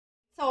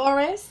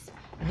Taurus,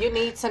 you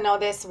need to know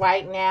this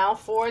right now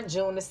for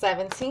June the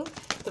 17th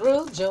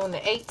through June the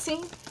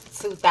 18th,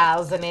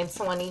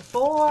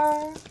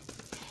 2024.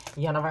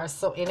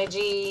 Universal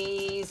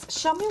energies,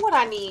 show me what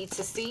I need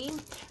to see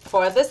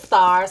for the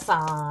star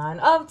sign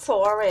of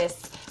Taurus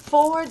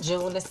for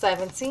June the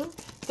 17th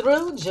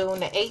through June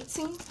the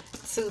 18th,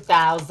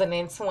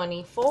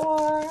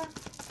 2024.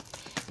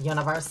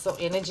 Universal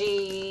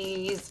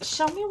energies,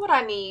 show me what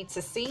I need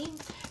to see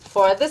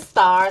for the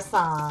star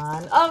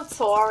sign of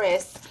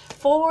Taurus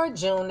for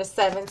June the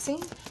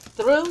 17th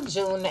through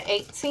June the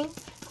 18th,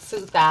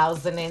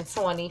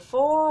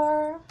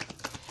 2024.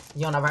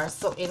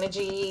 Universal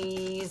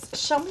energies,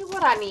 show me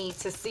what I need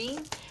to see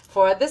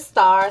for the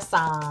star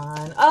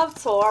sign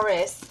of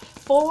Taurus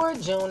for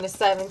June the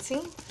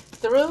 17th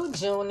through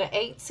June the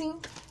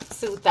 18th,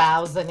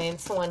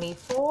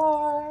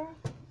 2024.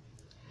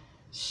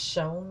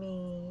 Show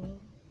me.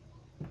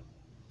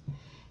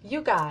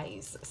 You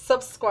guys,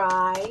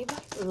 subscribe,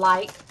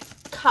 like,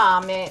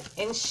 comment,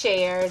 and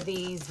share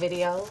these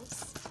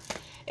videos.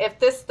 If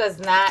this does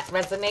not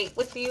resonate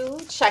with you,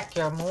 check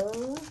your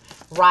moon,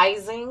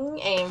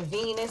 rising, and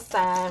Venus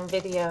sign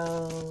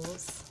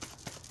videos.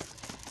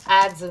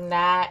 I do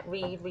not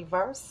read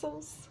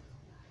reversals.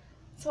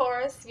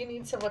 Taurus, you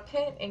need to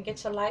repent and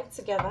get your life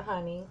together,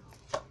 honey.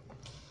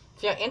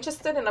 If you're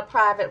interested in a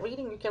private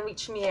reading, you can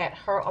reach me at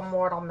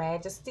Immortal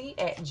Majesty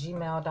at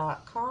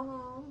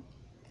gmail.com.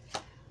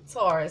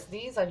 Taurus,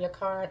 these are your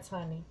cards,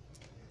 honey.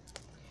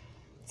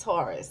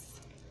 Taurus,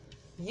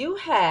 you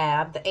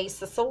have the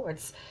Ace of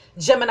Swords,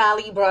 Gemini,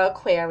 Libra,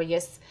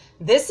 Aquarius.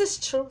 This is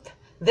truth.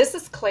 This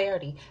is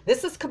clarity.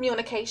 This is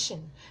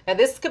communication. Now,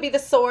 this could be the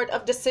sword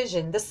of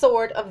decision, the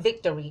sword of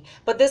victory,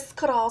 but this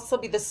could also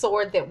be the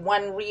sword that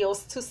one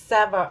wields to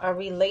sever a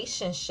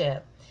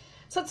relationship.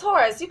 So,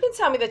 Taurus, you can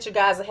tell me that you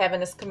guys are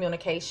having this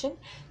communication.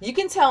 You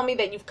can tell me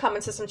that you've come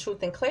into some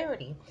truth and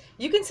clarity.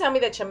 You can tell me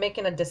that you're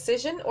making a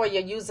decision or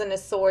you're using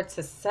this sword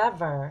to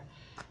sever.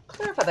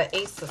 Clarify the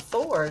Ace of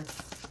Swords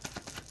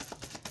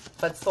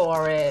for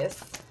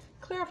Taurus.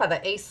 Clarify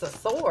the Ace of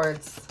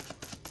Swords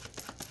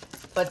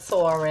for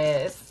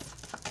Taurus.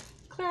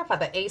 Clarify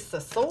the Ace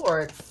of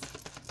Swords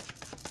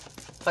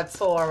for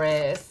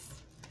Taurus.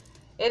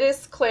 It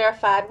is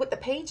clarified with the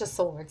Page of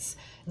Swords,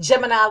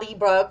 Gemini,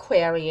 Libra,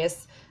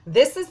 Aquarius.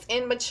 This is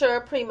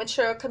immature,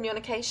 premature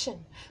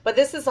communication, but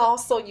this is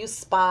also you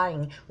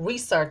spying,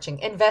 researching,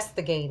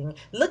 investigating,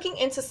 looking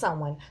into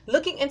someone's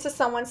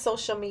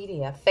social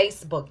media,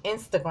 Facebook,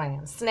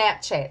 Instagram,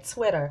 Snapchat,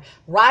 Twitter,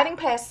 riding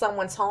past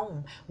someone's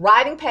home,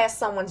 riding past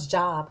someone's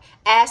job,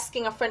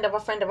 asking a friend of a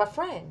friend of a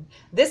friend.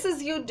 This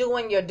is you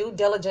doing your due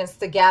diligence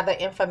to gather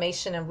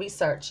information and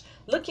research,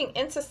 looking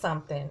into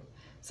something.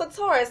 So,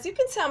 Taurus, you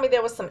can tell me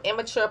there was some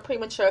immature,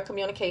 premature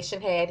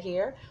communication had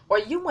here, or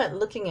you went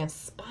looking and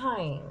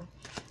spying.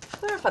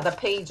 Clarify the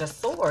Page of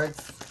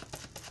Swords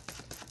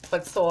for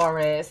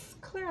Taurus.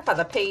 Clarify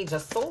the Page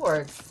of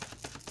Swords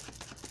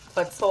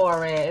for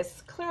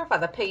Taurus. Clarify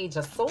the Page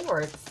of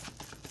Swords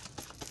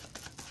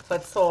for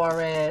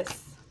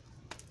Taurus.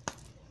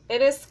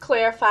 It is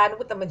clarified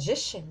with the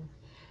Magician.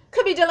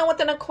 Could be dealing with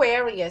an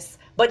Aquarius,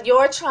 but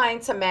you're trying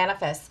to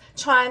manifest,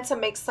 trying to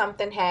make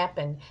something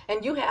happen.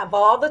 And you have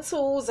all the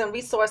tools and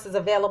resources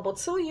available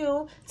to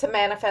you to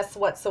manifest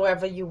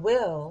whatsoever you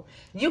will.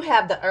 You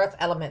have the earth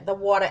element, the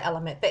water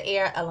element, the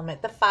air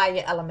element, the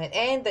fire element,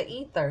 and the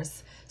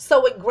ethers.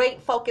 So with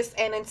great focus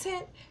and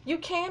intent, you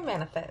can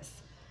manifest.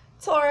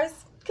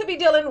 Taurus, could be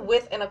dealing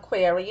with an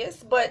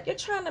Aquarius, but you're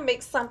trying to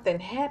make something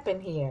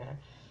happen here.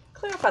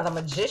 Clarify the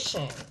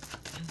Magician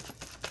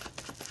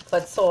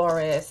for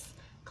Taurus.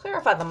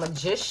 Clarify the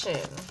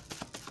Magician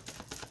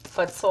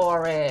for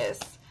Taurus.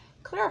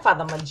 Clarify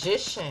the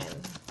Magician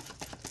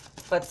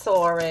for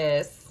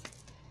Taurus.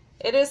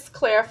 It is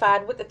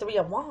clarified with the Three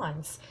of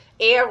Wands.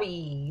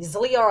 Aries,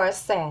 Leo, or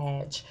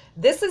Sag.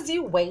 This is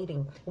you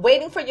waiting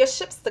for your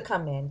ships to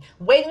come in,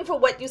 waiting for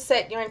what you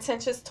set your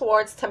intentions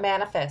towards to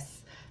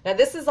manifest. Now,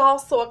 this is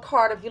also a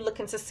card of you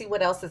looking to see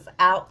what else is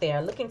out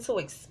there, looking to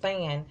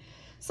expand.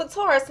 So,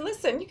 Taurus,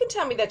 listen, you can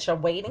tell me that you're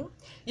waiting.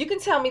 You can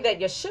tell me that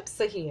your ships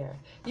are here.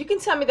 You can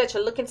tell me that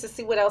you're looking to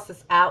see what else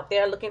is out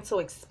there, looking to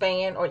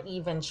expand or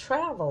even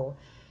travel.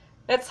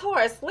 Now,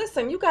 Taurus,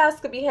 listen, you guys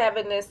could be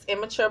having this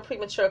immature,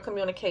 premature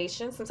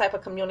communication, some type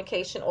of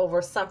communication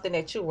over something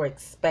that you were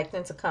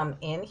expecting to come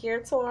in here,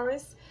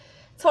 Taurus.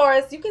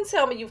 Taurus, you can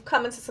tell me you've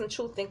come into some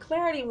truth and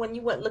clarity when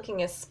you went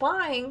looking and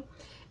spying,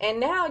 and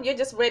now you're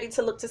just ready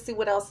to look to see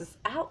what else is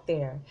out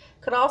there.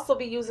 Could also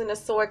be using the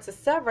sword to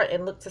sever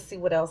and look to see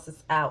what else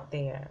is out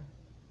there.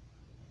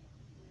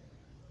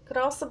 Could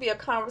also be a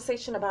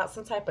conversation about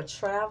some type of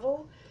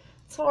travel.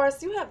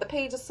 Taurus, you have the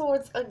Page of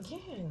Swords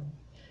again.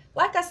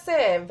 Like I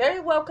said, very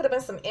well could have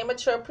been some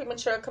immature,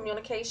 premature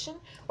communication,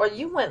 or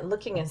you went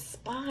looking and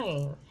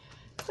spying.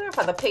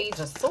 Clarify the Page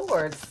of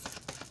Swords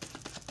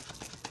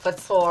for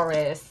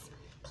Taurus.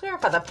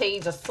 Clarify the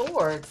Page of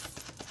Swords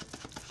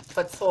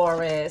for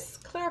Taurus.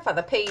 Clarify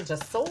the Page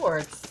of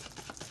Swords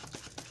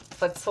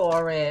for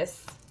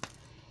Taurus.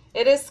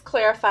 It is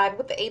clarified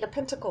with the Eight of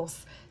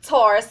Pentacles.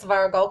 Taurus,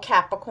 Virgo,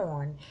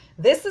 Capricorn.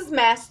 This is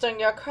mastering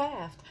your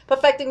craft,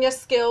 perfecting your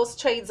skills,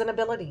 trades, and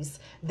abilities.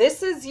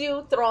 This is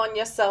you throwing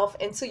yourself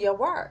into your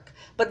work.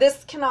 But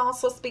this can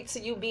also speak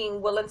to you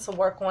being willing to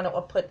work on it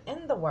or put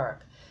in the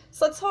work.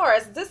 So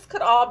Taurus, this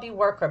could all be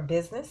work or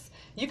business.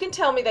 You can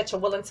tell me that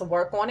you're willing to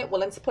work on it,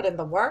 willing to put in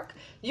the work.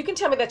 You can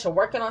tell me that you're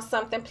working on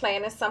something,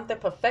 planning something,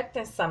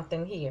 perfecting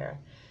something here.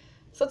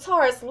 So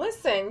Taurus,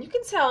 listen, you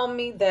can tell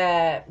me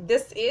that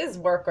this is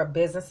work or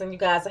business and you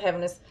guys are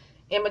having this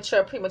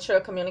immature, premature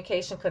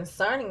communication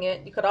concerning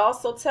it. You could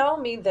also tell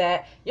me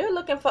that you're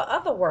looking for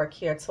other work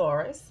here,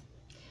 Taurus.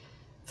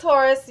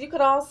 Taurus, you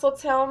could also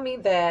tell me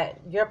that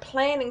you're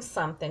planning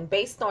something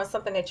based on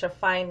something that you're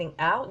finding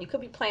out. You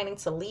could be planning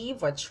to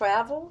leave or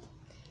travel.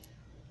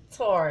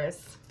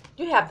 Taurus,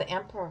 you have the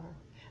Emperor.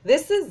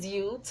 This is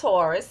you,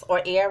 Taurus,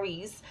 or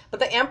Aries,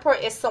 but the Emperor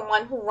is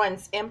someone who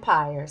runs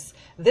empires.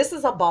 This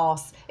is a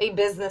boss, a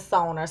business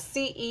owner,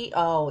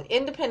 CEO,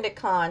 independent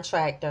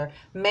contractor,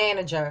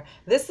 manager.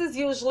 This is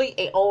usually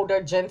an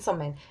older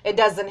gentleman. It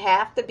doesn't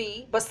have to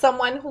be, but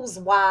someone who's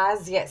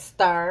wise yet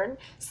stern,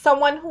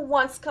 someone who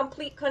wants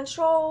complete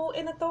control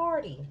and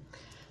authority.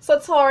 So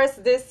Taurus,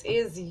 this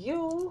is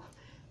you.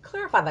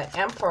 Clarify the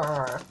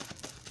Emperor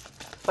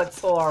for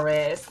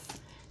Taurus.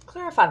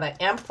 Clarify the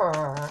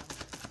Emperor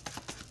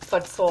for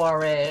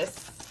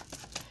Taurus.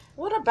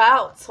 What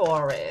about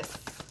Taurus?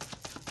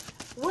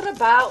 What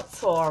about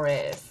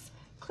Taurus?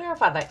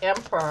 Clarify the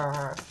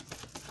Emperor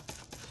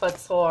for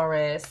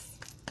Taurus.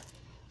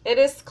 It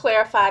is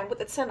clarified with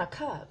the Ten of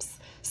Cups.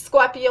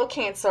 Scorpio,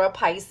 Cancer, or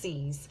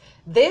Pisces.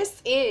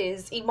 This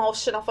is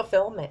emotional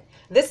fulfillment.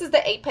 This is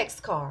the Apex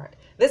card.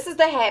 This is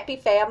the happy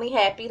family,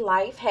 happy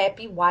life,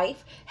 happy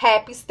wife,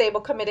 happy,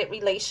 stable, committed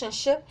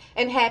relationship,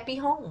 and happy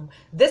home.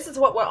 This is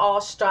what we're all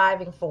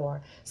striving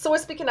for. So we're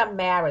speaking of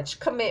marriage,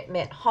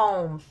 commitment,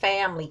 home,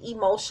 family,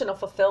 emotional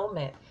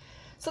fulfillment.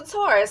 So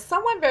Taurus,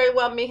 someone very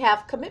well may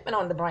have commitment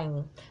on the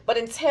brain, but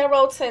in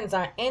tarot, tens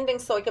are ending,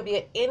 so it could be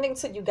an ending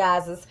to you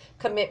guys'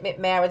 commitment,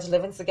 marriage,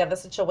 living together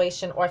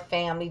situation, or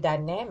family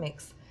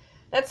dynamics.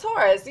 Now,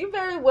 Taurus, you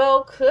very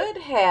well could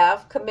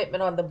have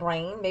commitment on the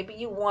brain. Maybe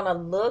you want to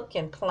look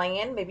and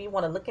plan. Maybe you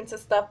want to look into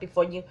stuff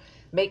before you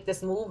make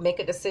this move, make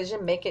a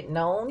decision, make it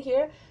known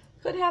here.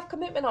 Could have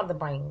commitment on the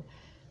brain.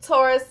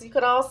 Taurus, you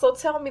could also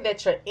tell me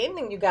that you're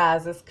ending you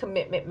guys'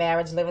 commitment,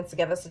 marriage, living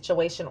together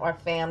situation, or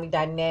family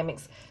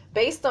dynamics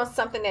based on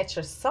something that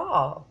you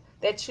saw,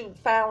 that you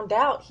found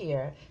out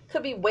here.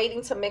 Could be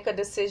waiting to make a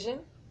decision.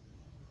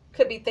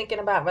 Could be thinking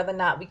about whether or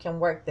not we can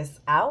work this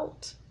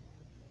out.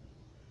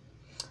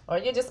 Or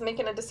you're just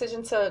making a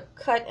decision to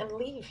cut and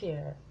leave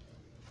here.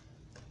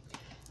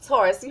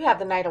 Taurus, you have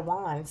the Knight of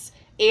Wands.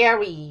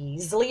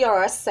 Aries, Leo,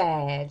 or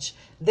Sag.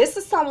 This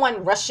is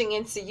someone rushing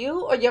into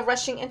you, or you're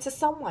rushing into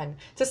someone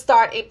to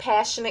start a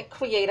passionate,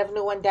 creative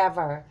new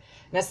endeavor.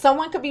 Now,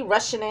 someone could be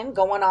rushing in,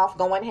 going off,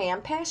 going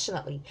ham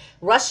passionately.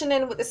 Rushing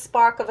in with the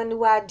spark of a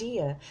new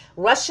idea.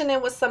 Rushing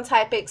in with some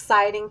type of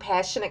exciting,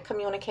 passionate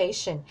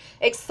communication.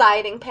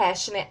 Exciting,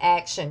 passionate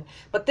action.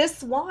 But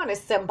this wand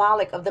is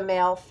symbolic of the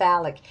male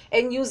phallic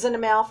and using the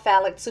male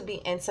phallic to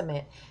be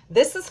intimate.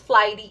 This is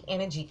flighty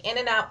energy, in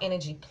and out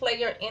energy,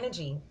 player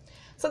energy.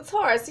 So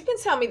Taurus, you can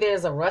tell me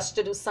there's a rush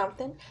to do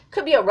something.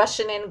 Could be a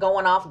rushing in,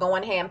 going off,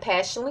 going ham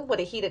passionately with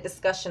a heated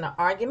discussion or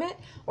argument.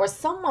 Or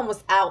someone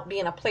was out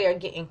being a player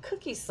getting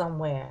cookies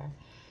somewhere.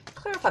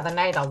 Clarify the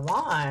Knight of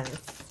Wands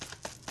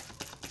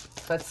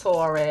for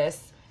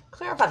Taurus.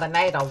 Clarify the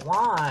Knight of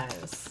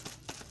Wands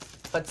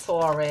for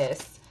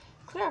Taurus.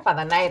 Clarify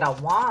the Knight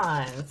of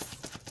Wands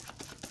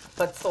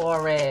for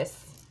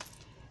Taurus.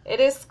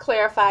 It is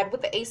clarified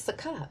with the Ace of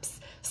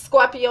Cups.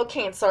 Scorpio,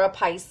 Cancer, or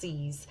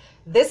Pisces.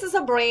 This is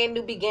a brand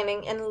new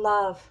beginning in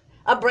love.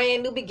 A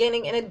brand new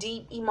beginning in a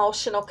deep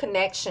emotional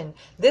connection.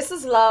 This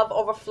is love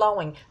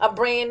overflowing. A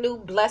brand new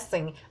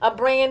blessing. A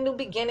brand new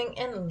beginning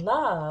in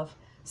love.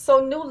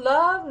 So new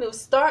love, new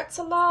start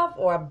to love,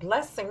 or a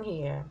blessing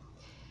here.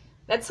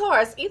 Now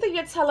Taurus, either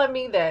you're telling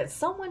me that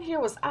someone here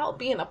was out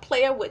being a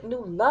player with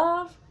new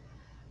love,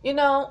 you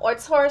know, or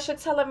Taurus, you're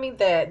telling me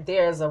that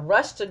there's a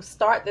rush to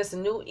start this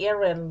new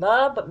era in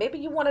love, but maybe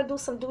you want to do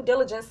some due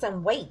diligence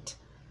and wait.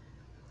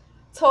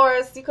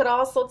 Taurus, you could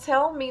also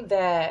tell me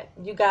that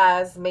you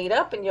guys made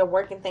up and you're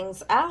working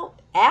things out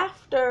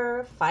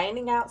after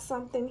finding out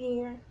something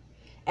here.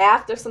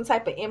 After some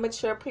type of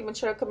immature,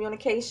 premature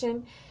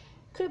communication.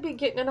 Could be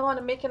getting it on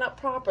and making up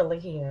properly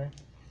here.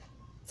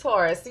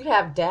 Taurus, you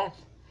have death.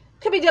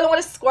 Could be dealing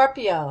with a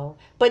Scorpio.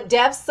 But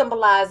death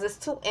symbolizes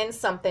to end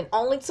something,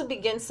 only to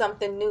begin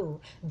something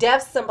new.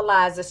 Death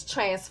symbolizes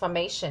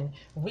transformation,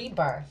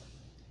 rebirth.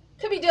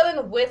 Could be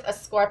dealing with a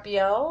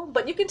Scorpio,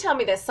 but you can tell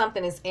me that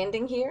something is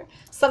ending here.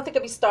 Something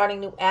could be starting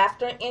new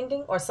after an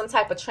ending, or some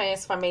type of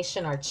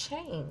transformation or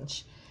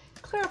change.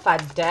 Clarify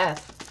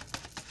death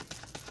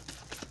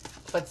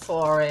for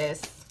Taurus.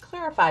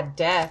 Clarify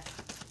death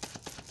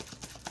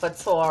for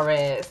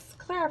Taurus.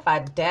 Clarify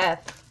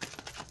death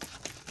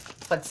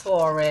for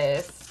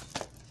Taurus.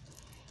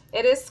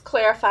 It is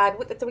clarified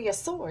with the Three of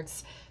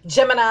Swords.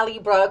 Gemini,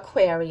 Libra,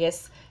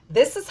 Aquarius.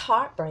 This is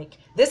heartbreak.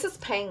 This is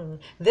pain.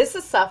 This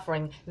is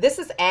suffering. This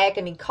is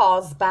agony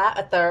caused by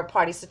a third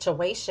party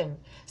situation.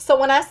 So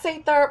when I say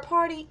third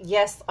party,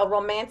 yes, a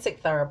romantic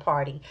third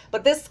party.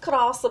 But this could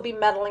also be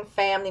meddling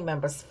family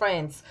members,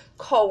 friends,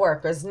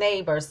 co-workers,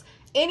 neighbors,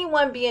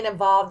 anyone being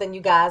involved in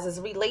you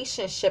guys'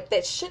 relationship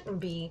that shouldn't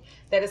be,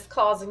 that is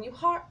causing you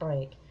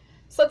heartbreak.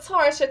 So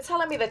Taurus, you're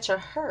telling me that you're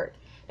hurt.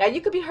 Now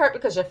you could be hurt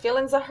because your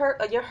feelings are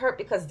hurt, or you're hurt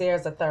because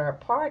there's a third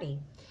party.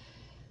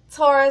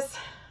 Taurus,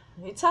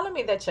 you're telling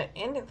me that you're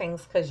ending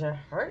things because you're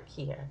hurt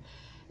here.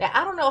 Now,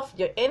 I don't know if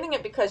you're ending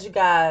it because you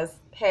guys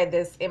had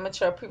this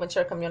immature,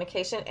 premature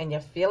communication and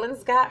your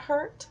feelings got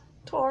hurt,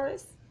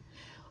 Taurus.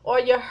 Or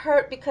you're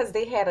hurt because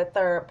they had a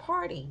third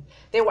party.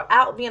 They were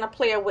out being a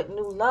player with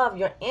new love.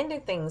 You're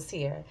ending things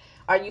here.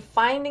 Are you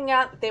finding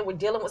out that they were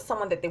dealing with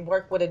someone that they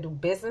work with or do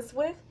business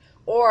with?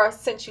 Or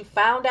since you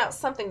found out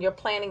something, you're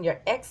planning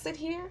your exit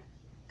here?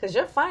 Because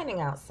you're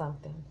finding out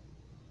something.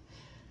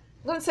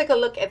 I'm going to take a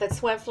look at the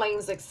twin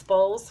flames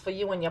exposed for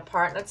you and your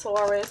partner,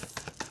 Taurus.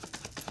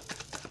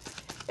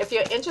 If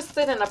you're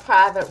interested in a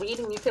private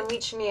reading, you can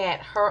reach me at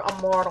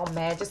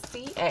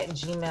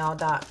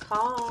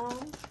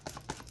herimmortalmajesty@gmail.com.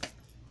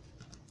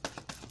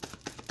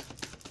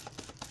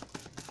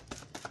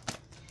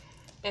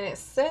 And it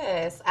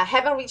says, I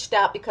haven't reached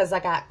out because I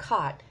got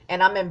caught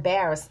and I'm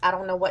embarrassed. I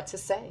don't know what to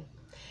say.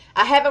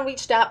 I haven't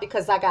reached out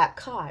because I got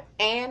caught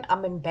and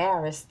I'm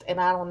embarrassed and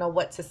I don't know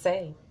what to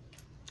say.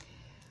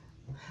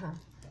 I'm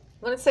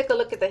going to take a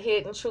look at the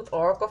Hidden Truth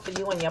Oracle for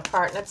you and your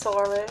partner,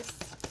 Taurus.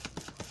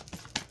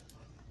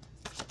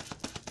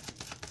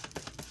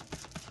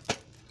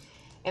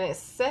 And it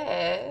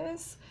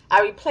says,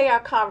 I replay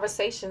our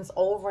conversations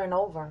over and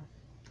over.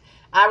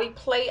 I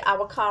replay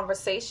our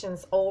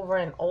conversations over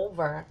and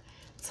over.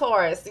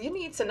 Taurus, you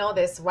need to know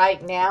this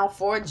right now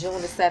for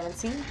June the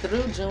 17th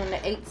through June the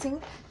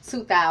 18th,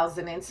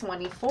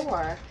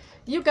 2024.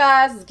 You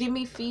guys give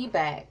me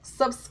feedback,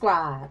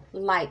 subscribe,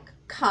 like,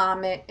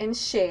 comment, and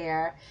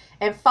share.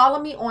 And follow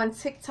me on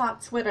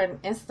TikTok, Twitter,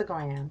 and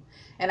Instagram.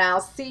 And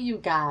I'll see you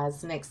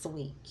guys next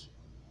week.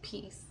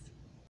 Peace.